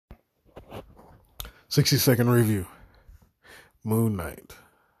60-second review. Moon Knight.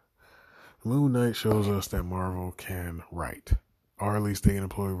 Moon Knight shows us that Marvel can write. Or at least they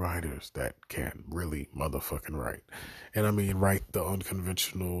employ writers that can really motherfucking write. And I mean write the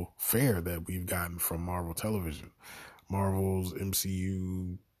unconventional fare that we've gotten from Marvel television. Marvel's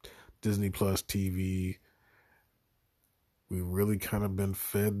MCU, Disney Plus TV. We've really kind of been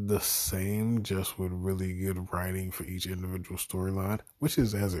fed the same, just with really good writing for each individual storyline, which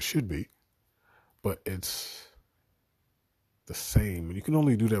is as it should be. But it's the same. And you can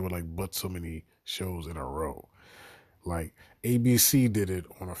only do that with but so many shows in a row. Like ABC did it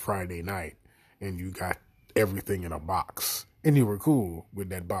on a Friday night and you got everything in a box. And you were cool with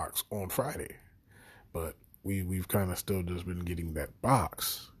that box on Friday. But we've kind of still just been getting that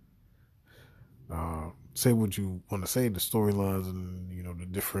box. Say what you want to say, the storylines and, the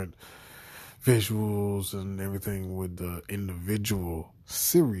different visuals and everything with the individual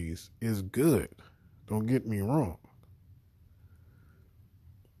series is good. Don't get me wrong.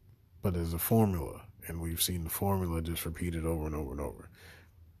 But there's a formula, and we've seen the formula just repeated over and over and over.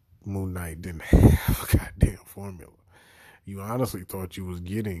 Moon Knight didn't have a goddamn formula. You honestly thought you was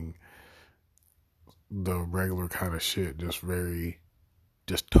getting the regular kind of shit, just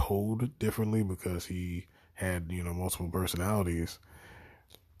told differently because he had, multiple personalities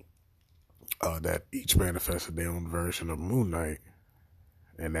that each manifested their own version of Moon Knight.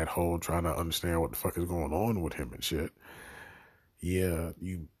 And that whole trying to understand what the fuck is going on with him and shit. Yeah,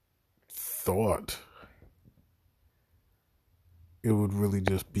 you thought it would really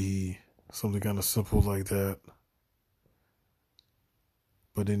just be something kind of simple like that.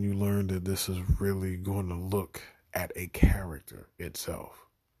 But then you learn that this is really going to look at a character itself.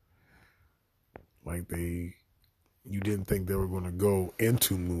 You didn't think they were going to go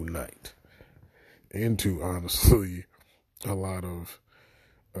into Moon Knight. Into, honestly, a lot of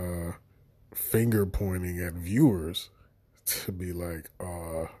finger pointing at viewers to be like,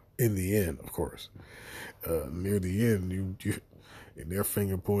 in the end, of course, near the end, and their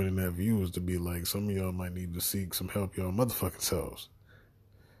finger pointing at viewers to be like, some of y'all might need to seek some help y'all motherfucking selves.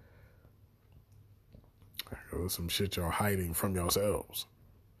 Or some shit y'all hiding from yourselves,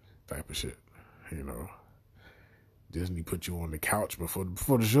 type of shit, Disney put you on the couch before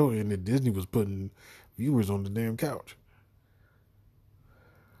the show ended. Disney was putting viewers on the damn couch.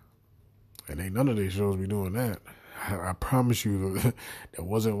 And ain't none of these shows be doing that. I promise you, there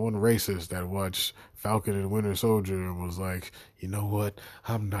wasn't one racist that watched Falcon and Winter Soldier and was like, you know what?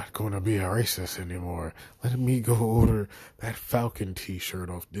 I'm not going to be a racist anymore. Let me go order that Falcon t-shirt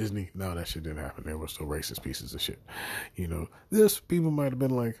off Disney. No, that shit didn't happen. There were still racist pieces of shit. This people might have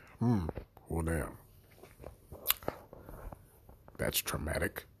been like, well, damn. That's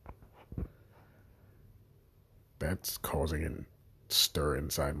traumatic. That's causing a stir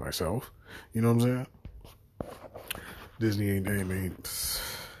inside myself. You know what I'm saying? Disney ain't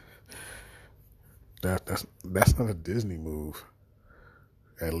that's not a Disney move.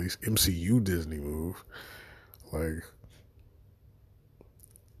 At least MCU Disney move.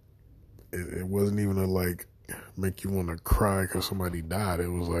 It wasn't even make you want to cry because somebody died. It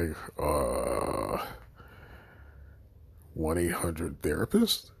was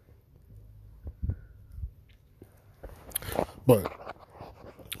 1-800-therapist. But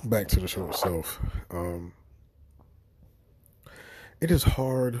back to the show itself. It is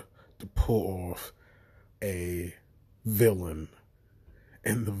hard to pull off a villain,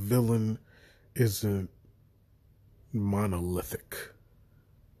 and the villain isn't monolithic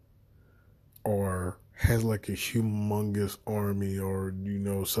or has a humongous army or,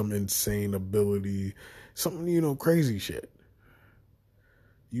 some insane ability, something, crazy shit.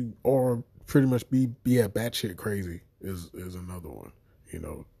 Or pretty much be batshit crazy is another one,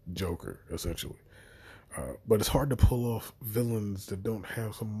 Joker, essentially. But it's hard to pull off villains that don't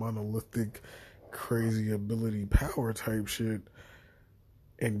have some monolithic, crazy ability, power type shit,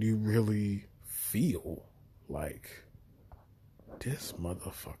 and you really feel like this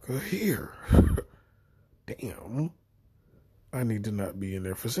motherfucker here. Damn, I need to not be in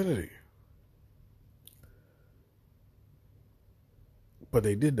their vicinity. But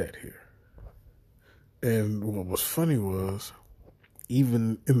they did that here. And what was funny was,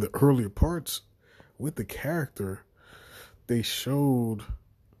 even in the earlier parts, with the character, they showed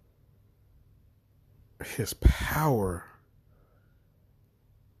his power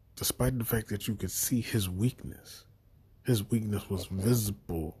despite the fact that you could see his weakness. His weakness was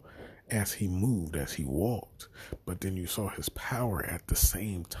visible as he moved, as he walked, but then you saw his power at the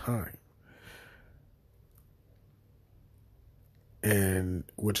same time. And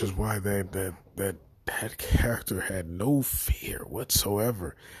which is why that that character had no fear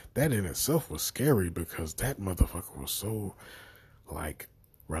whatsoever. That in itself was scary because that motherfucker was so, like,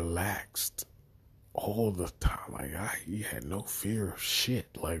 relaxed all the time. Like, he had no fear of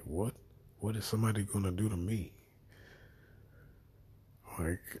shit. Like, what is somebody gonna do to me?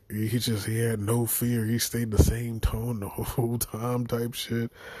 Like, he had no fear. He stayed the same tone the whole time type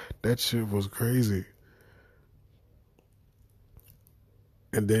shit. That shit was crazy.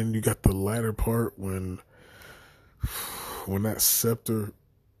 And then you got the latter part when that scepter,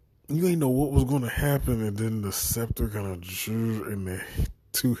 you ain't know what was going to happen, and then the scepter kind of drew, and the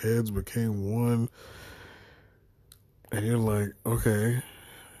two heads became one, and you're like, okay,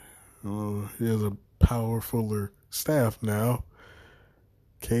 he has a powerfuler staff now.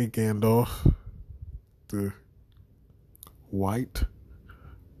 Okay, Gandalf, the white.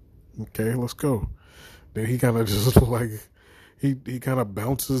 Okay, let's go. Then he kind of just like, he kind of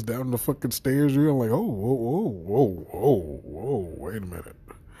bounces down the fucking stairs. You're like, oh, whoa, wait a minute.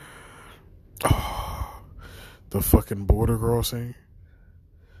 Oh, the fucking border crossing.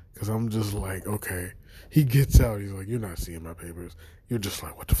 Because I'm just like, okay. He gets out. He's like, you're not seeing my papers. You're just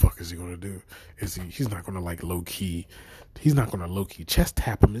like, what the fuck is he going to do? He's not going to like low key. He's not going to low key chest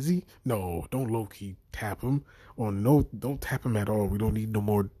tap him, is he? No, don't low key tap him. Or no, don't tap him at all. We don't need no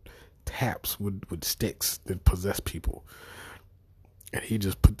more taps with sticks that possess people. And he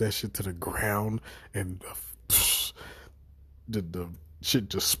just put that shit to the ground, and the shit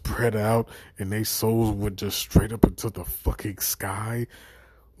just spread out, and they souls went just straight up into the fucking sky.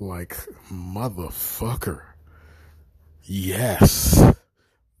 Like, motherfucker. Yes.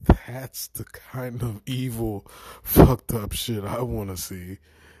 That's the kind of evil, fucked up shit I want to see.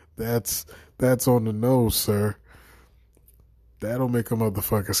 That's on the nose, sir. That'll make a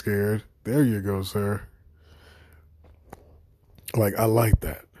motherfucker scared. There you go, sir. Like, I like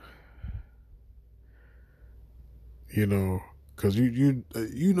that. You know, because you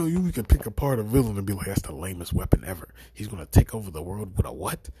can pick apart a villain and be like, that's the lamest weapon ever. He's going to take over the world with a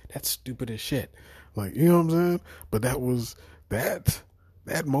what? That's stupid as shit. Like, you know what I'm saying? But that was, that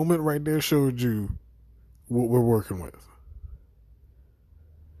moment right there showed you what we're working with.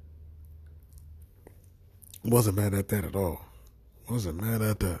 Wasn't mad at that at all. Wasn't mad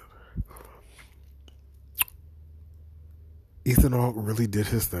at that. Ethan Hawke really did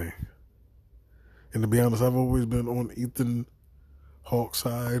his thing. And to be honest, I've always been on Ethan Hawke's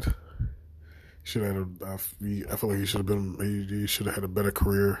side. I feel like he should have had a better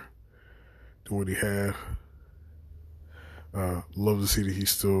career than what he had. Love to see that he's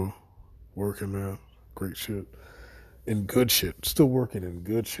still working, man. Great shit. And good shit. Still working in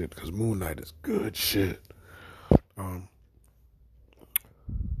good shit, because Moon Knight is good shit.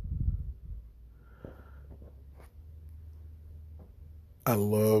 I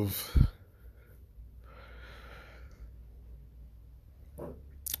love,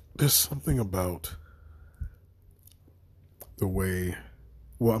 there's something about the way,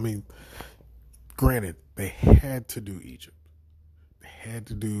 well, I mean, granted, they had to do Egypt. They had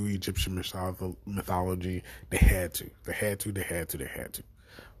to do Egyptian mythology. They had to.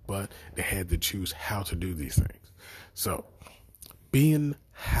 But they had to choose how to do these things. So, being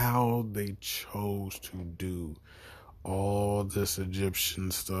how they chose to do all this Egyptian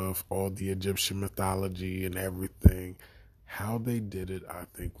stuff, all the Egyptian mythology and everything, how they did it, I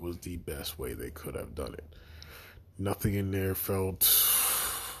think, was the best way they could have done it. Nothing in there felt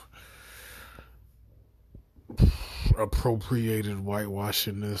appropriated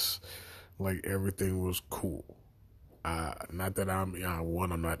whitewashing this. Like, everything was cool. Not that I'm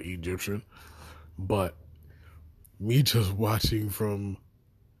not Egyptian, but me just watching from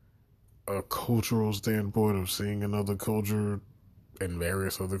a cultural standpoint of seeing another culture and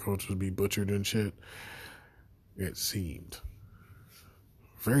various other cultures be butchered and shit, it seemed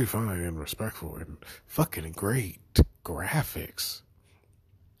very fine and respectful and fucking great graphics.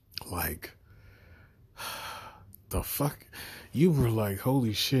 Like, the fuck, you were like,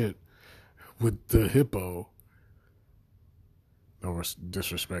 holy shit, with the hippo. No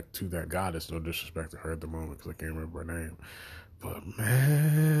disrespect to that goddess, no disrespect to her at the moment because I can't remember her name. But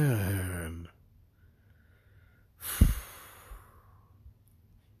man,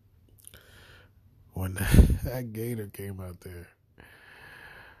 when that gator came out there,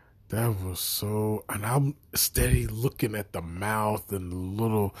 that was so, and I'm steady looking at the mouth and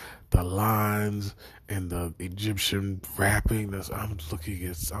the lines and the Egyptian wrapping.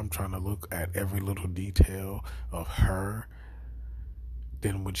 I'm trying to look at every little detail of her.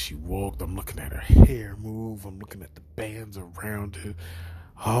 Then when she walked, I'm looking at her hair move. I'm looking at the bands around it.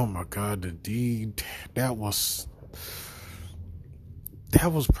 Oh my God, that was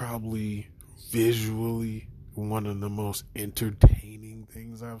probably visually one of the most entertaining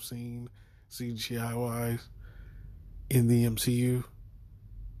things I've seen CGI wise in the MCU,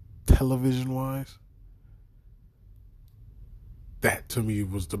 television wise. That to me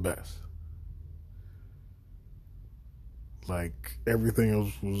was the best. Like everything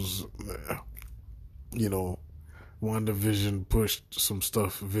else was, WandaVision pushed some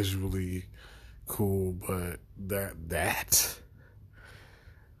stuff visually cool, but that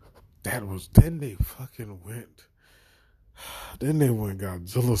was. Then they went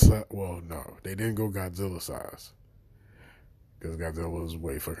Godzilla size. Well, no, they didn't go Godzilla size because Godzilla is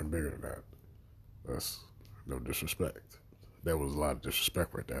way fucking bigger than that. That's no disrespect. That was a lot of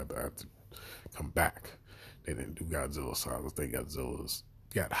disrespect right there. I have to come back. They didn't do Godzilla size. I think Godzilla's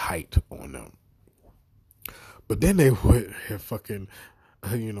got height on them. But then they went and fucking,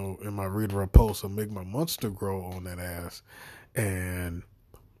 in my read a post, and make my monster grow on that ass. And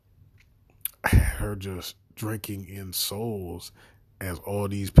her just drinking in souls as all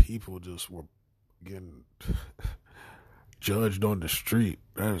these people just were getting judged on the street.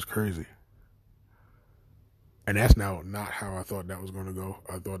 That is crazy. And that's now not how I thought that was going to go.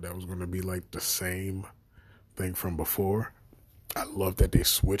 I thought that was going to be like the same thing from before. I love that they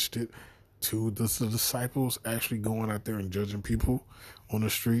switched it to the disciples actually going out there and judging people on the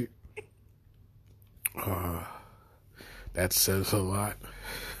street. That says a lot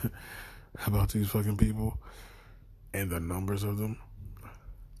about these fucking people and the numbers of them.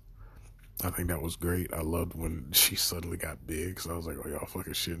 I think that was great. I loved when she suddenly got big, so I was like, oh, y'all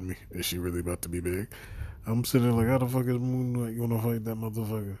fucking shitting me. Is she really about to be big? I'm sitting there like, how the fuck is Moon Knight gonna fight that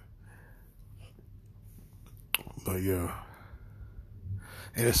motherfucker? But yeah.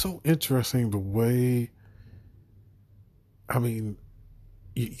 And it's so interesting the way,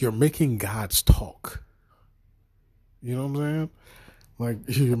 you're making gods talk. You know what I'm saying? Like,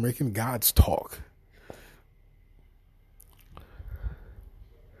 you're making gods talk.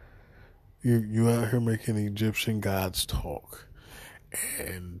 You out here making Egyptian gods talk.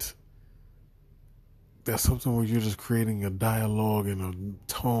 And that's something where you're just creating a dialogue and a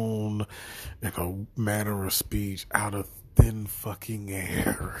tone and a manner of speech out of thin fucking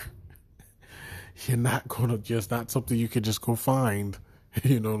air. You're not gonna, just not something you could just go find.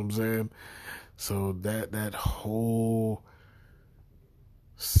 You know what I'm saying? So that whole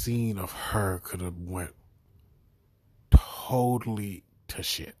scene of her could have went totally to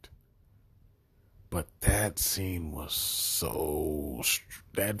shit. But that scene was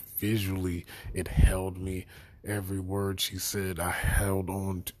that visually, it held me. Every word she said, I held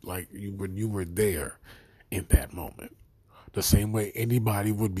on to, like when you were there in that moment. The same way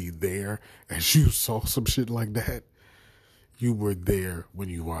anybody would be there as you saw some shit like that. You were there when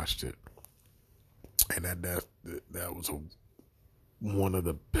you watched it. And that was one of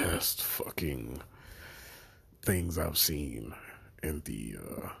the best fucking things I've seen in the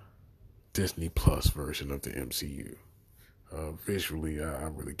Disney Plus version of the MCU. Visually, I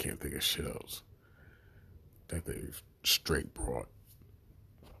really can't think of shit else that they've straight brought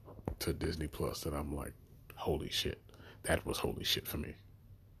to Disney Plus that I'm like, holy shit. That was holy shit for me.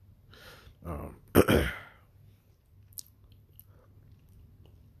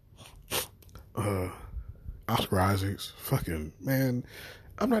 Oscar Isaacs, fucking, man,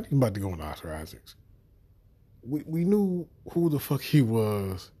 I'm not even about to go on Oscar Isaacs. We knew who the fuck he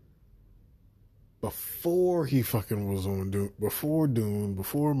was before he fucking was on Dune, before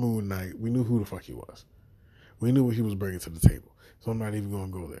Moon Knight. We knew who the fuck he was. We knew what he was bringing to the table. So I'm not even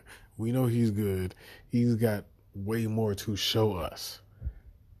going to go there. We know he's good. He's got way more to show us.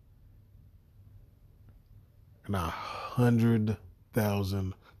 And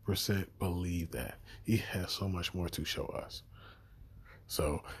 100,000% believe that. He has so much more to show us.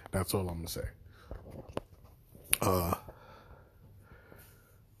 So that's all I'm going to say.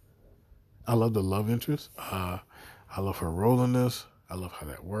 I love the love interest. I love her role in this. I love how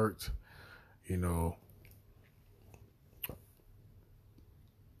that worked.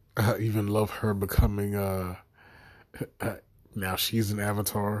 I even love her becoming now she's an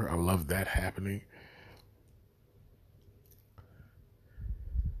avatar. I love that happening.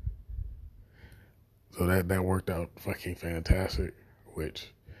 So that worked out fucking fantastic,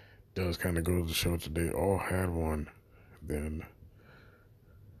 which does kind of go to show that they all had one then.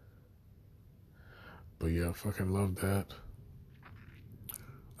 But yeah, I fucking love that.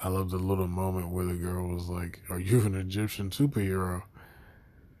 I love the little moment where the girl was like, are you an Egyptian superhero?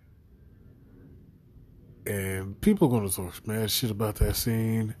 And people are going to talk mad shit about that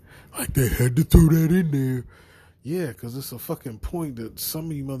scene. Like, they had to throw that in there. Yeah, because it's a fucking point that some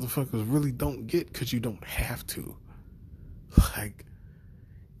of you motherfuckers really don't get because you don't have to. Like,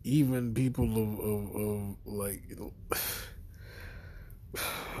 even people of like,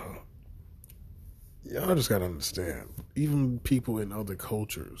 y'all just gotta understand, even people in other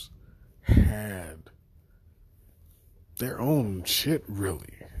cultures had their own shit,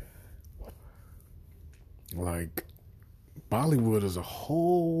 really. Like, Bollywood is a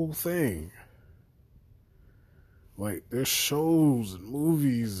whole thing. Like, there's shows and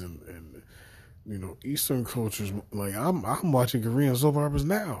movies and you know, Eastern cultures. Like, I'm watching Korean soap operas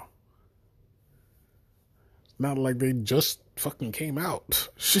now. It's not like they just fucking came out.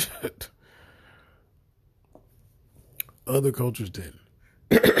 Shit. Other cultures didn't.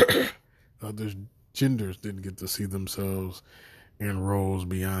 Other genders didn't get to see themselves in roles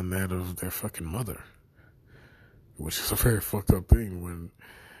beyond that of their fucking mother, which is a very fucked up thing when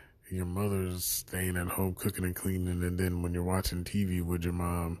your mother's staying at home cooking and cleaning, and then when you're watching TV with your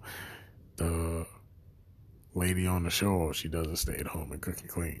mom, the lady on the show, she doesn't stay at home and cook and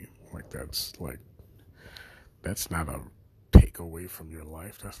clean. That's not a take away from your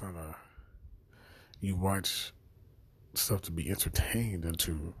life. That's not a, you watch stuff to be entertained and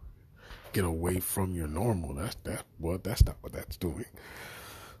to get away from your normal. That's not what that's doing.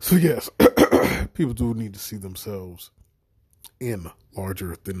 So yes, people do need to see themselves in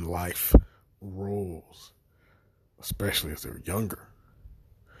larger than life roles, especially as they're younger.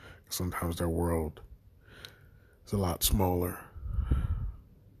 Sometimes their world is a lot smaller.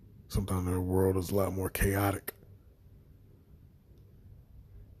 Sometimes their world is a lot more chaotic.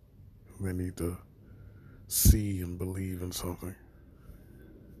 They need to see and believe in something.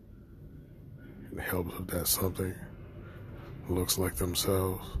 It helps if that something looks like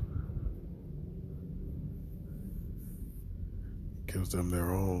themselves. Gives them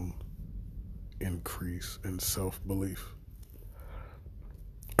their own increase in self-belief.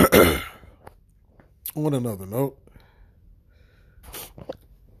 On another note,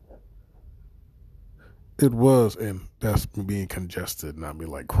 it was, and that's me being congested, not me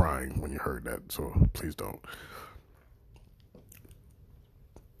like crying when you heard that, so please don't.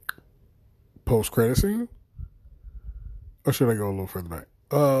 Post-credit scene? Or should I go a little further back?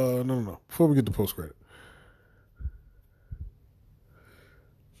 No. Before we get to post-credit.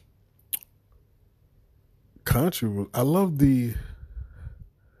 Conchu, I love the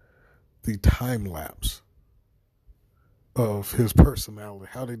time lapse of his personality,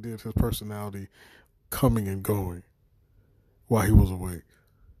 how they did his personality coming and going while he was awake.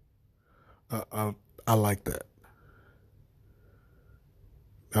 I like that.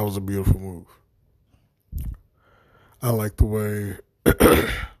 That was a beautiful move. I like the way, because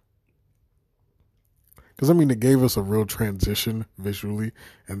I mean, it gave us a real transition visually,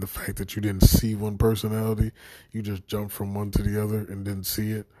 and the fact that you didn't see one personality, you just jumped from one to the other and didn't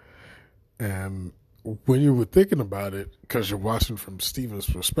see it. And when you were thinking about it, because you're watching from Steven's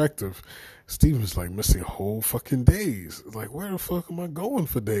perspective, Steven's like missing whole fucking days. Like, where the fuck am I going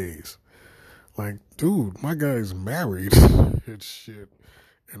for days? Like, dude, my guy's married and shit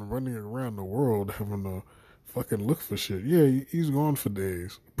and running around the world having to fucking look for shit. Yeah, he's gone for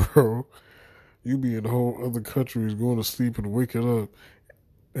days, bro. You be in whole other countries going to sleep and waking up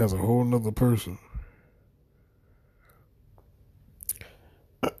as a whole nother person.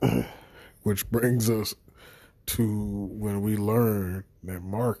 Which brings us to when we learn that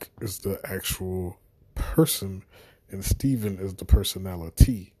Mark is the actual person and Steven is the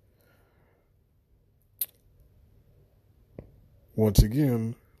personality. Once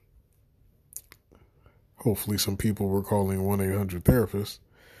again, hopefully some people were calling 1-800-THERAPIST,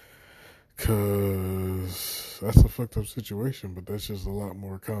 because that's a fucked up situation, but that's just a lot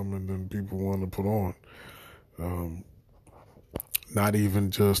more common than people want to put on. Not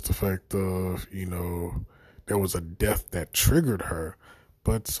even just the fact of, you know, there was a death that triggered her,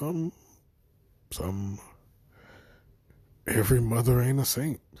 but every mother ain't a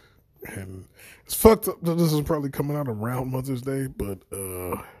saint. And it's fucked up that this is probably coming out around Mother's Day, but,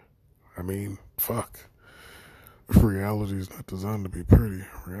 I mean, fuck. Reality is not designed to be pretty.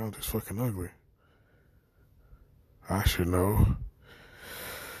 Reality is fucking ugly. I should know.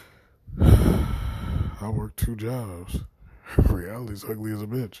 I work 2 jobs. Reality's ugly as a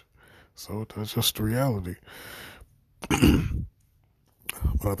bitch. So that's just reality. But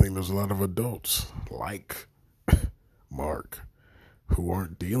I think there's a lot of adults like Mark who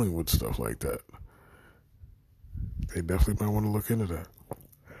aren't dealing with stuff like that. They definitely might want to look into that.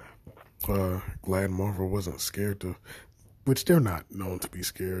 Glad Marvel wasn't scared to, which they're not known to be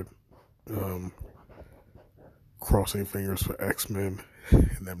scared. Crossing fingers for X-Men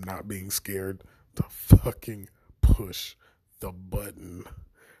and them not being scared to fucking push the button.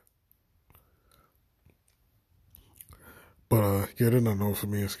 But yeah, they're not known for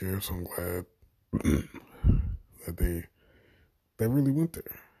being scared, so I'm glad that they really went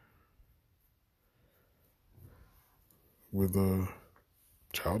there with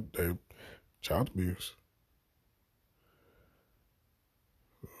child abuse.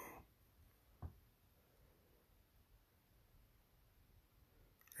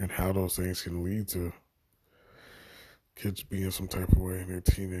 And how those things can lead to kids being some type of way in their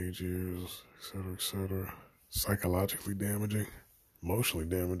teenage years, et cetera, et cetera. Psychologically damaging, emotionally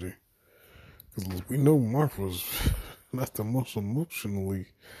damaging. Because we know Mark was not the most emotionally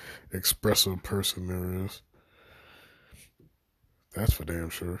expressive person there is. That's for damn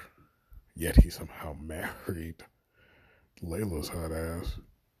sure. Yet he somehow married Layla's hot ass.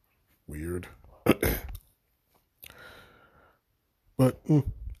 Weird. but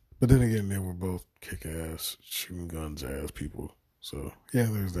then again, they were both kick ass, shooting guns ass people. So yeah,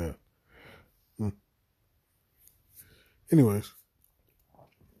 there's that. Anyways,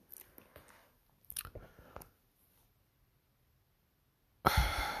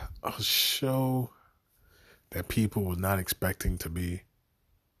 a show that people were not expecting to be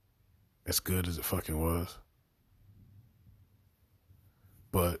as good as it fucking was.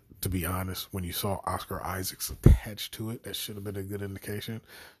 But to be honest, when you saw Oscar Isaacs attached to it, that should have been a good indication.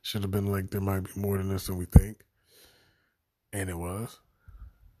 Should have been like, there might be more than this than we think. And it was.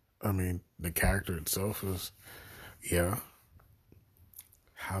 I mean, the character itself is, yeah.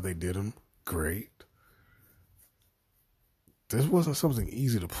 How they did him, great. This wasn't something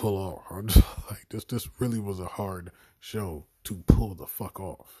easy to pull off. Like this really was a hard show to pull the fuck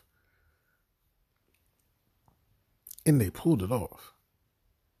off. And they pulled it off.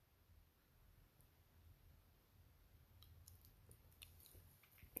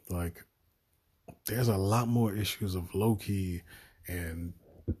 Like, there's a lot more issues of Loki and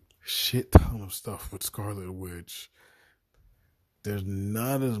shit ton of stuff with Scarlet Witch. There's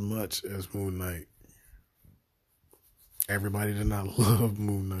not as much as Moon Knight. Everybody did not love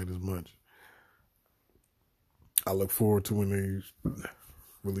Moon Knight as much. I look forward to when they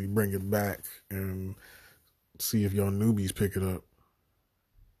really bring it back and see if y'all newbies pick it up.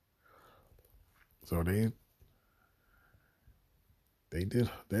 So they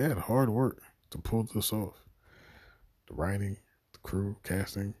had hard work to pull this off. The writing, the crew,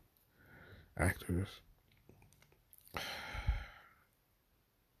 casting, actors.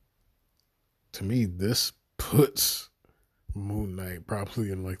 To me, this puts Moon Knight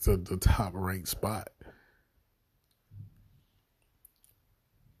probably in like the top ranked spot.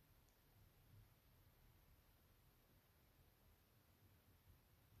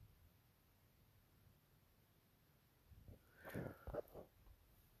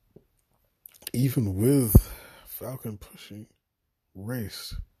 Even with Falcon pushing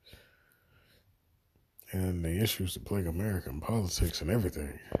race and the issues that plague American politics and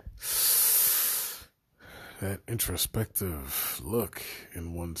everything, that introspective look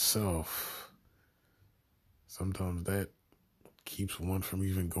in oneself, sometimes that keeps one from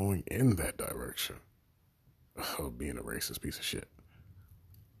even going in that direction of being a racist piece of shit.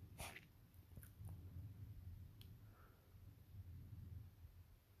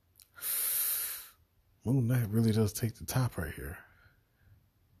 Moon Knight really does take the top right here.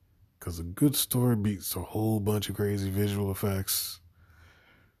 Because a good story beats a whole bunch of crazy visual effects,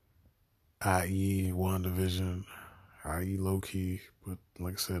 i.e. WandaVision, i.e. Loki. But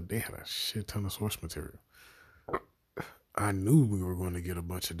like I said, they had a shit ton of source material. I knew we were going to get a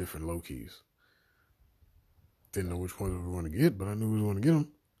bunch of different Lokis. Didn't know which ones we were going to get, but I knew we were going to get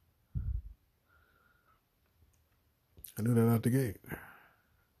them. I knew that out the gate.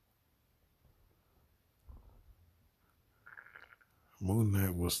 Moon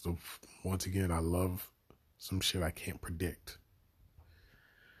Knight was once again, I love some shit I can't predict.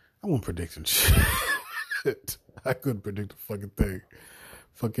 I wasn't predicting shit. I couldn't predict a fucking thing.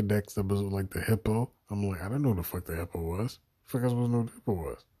 Fucking next episode, like the hippo. I'm like, I don't know what the fuck the hippo was. Fuck, I was supposed to know what the hippo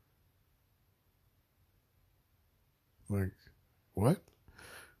was. Like, what?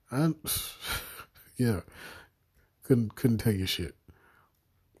 Yeah, couldn't tell you shit.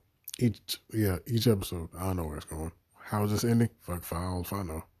 Each episode, I don't know where it's going. How is this ending? Fuck, fine, if I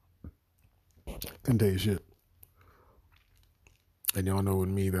know. Couldn't tell you shit. And y'all know with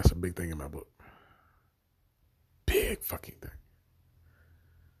me, that's a big thing in my book. Big fucking thing.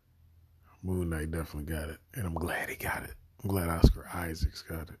 Moon Knight definitely got it. And I'm glad he got it. I'm glad Oscar Isaacs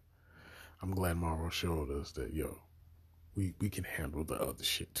got it. I'm glad Marvel showed us that, yo, we can handle the other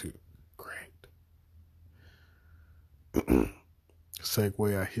shit too. Great.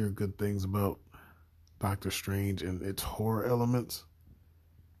 Segue, I hear good things about Doctor Strange and its horror elements.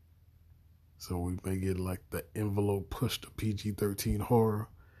 So we may get like the envelope pushed to PG-13 horror.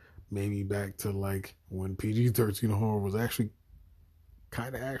 Maybe back to like when PG-13 horror was actually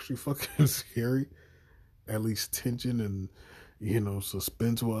kind of actually fucking scary. At least tension and,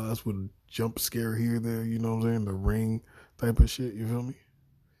 suspense wise with a jump scare here, there, you know what I'm saying? The Ring type of shit, you feel me?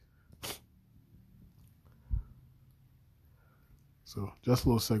 So just a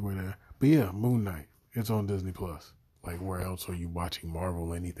little segue there. But yeah, Moon Knight. It's on Disney Plus. Like, where else are you watching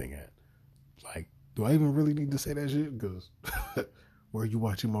Marvel anything at? Like, do I even really need to say that shit? Because where are you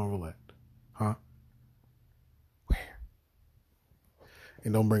watching Marvel at? Huh? Where?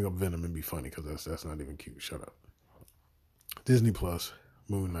 And don't bring up Venom and be funny, because that's not even cute. Shut up. Disney Plus,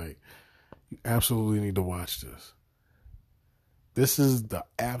 Moon Knight. You absolutely need to watch this. This is the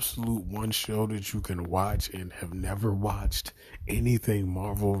absolute one show that you can watch and have never watched anything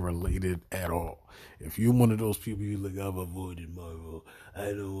Marvel related at all. If you're one of those people you like, I've avoided Marvel, I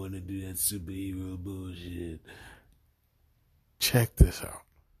don't want to do that superhero bullshit. Check this out.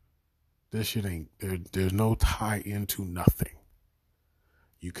 This shit ain't, there's no tie into nothing.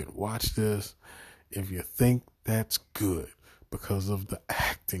 You can watch this if you think that's good because of the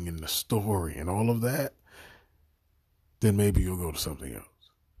acting and the story and all of that. Then maybe you'll go to something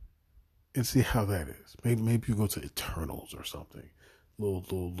else and see how that is. Maybe you go to Eternals or something,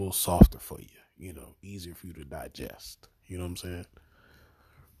 little softer for you, easier for you to digest. You know what I'm saying?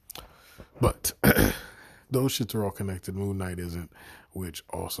 But those shits are all connected. Moon Knight isn't, which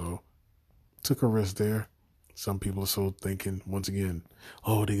also took a risk there. Some people are so thinking, once again,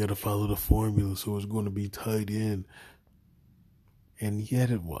 oh, they got to follow the formula, so it's going to be tied in. And yet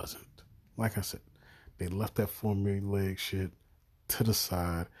it wasn't. Like I said, they left that formulaic shit to the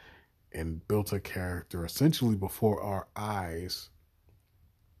side and built a character essentially before our eyes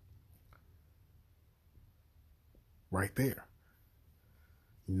right there.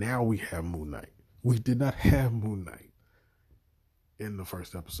 Now we have Moon Knight. We did not have Moon Knight in the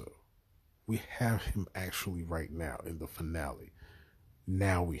first episode. We have him actually right now in the finale.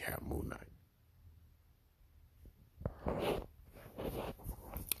 Now we have Moon Knight.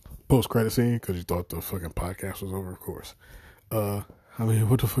 Post-credit scene, because you thought the fucking podcast was over, of course. What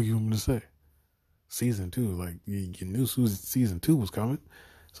the fuck you want me to say? Season 2, like, you knew season 2 was coming.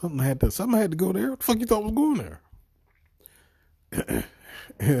 Something had to go there. What the fuck you thought was going there?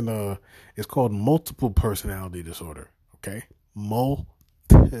 And it's called multiple personality disorder, okay? Multiple.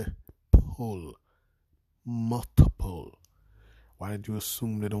 Why did you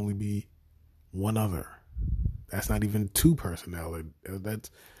assume there'd only be one other? That's not even two personality. That's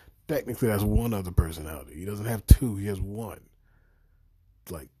one other personality. He doesn't have two. He has one.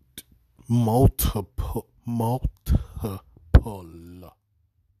 Like multiple. Come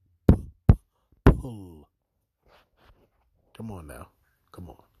on now. Come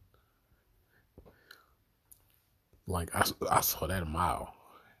on. Like I saw that a mile.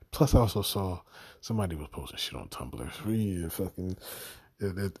 Plus, I also saw somebody was posting shit on Tumblr. It's really fucking.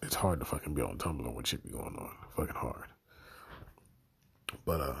 It's hard to fucking be on Tumblr when shit be going on. Fucking hard.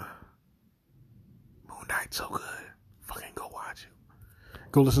 But Moon Knight's so good. Fucking go watch it.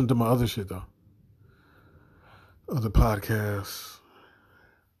 Go listen to my other shit though. Other podcasts.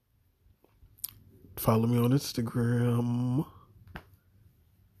 Follow me on Instagram.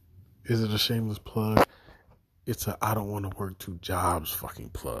 Is it a shameless plug? It's a I don't want to work two jobs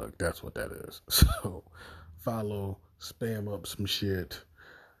fucking plug. That's what that is. So follow, spam up some shit,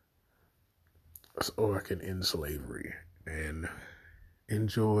 or I can end slavery and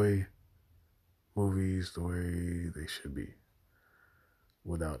enjoy movies the way they should be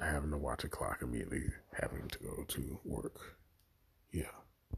without having to watch a clock immediately having to go to work. Yeah.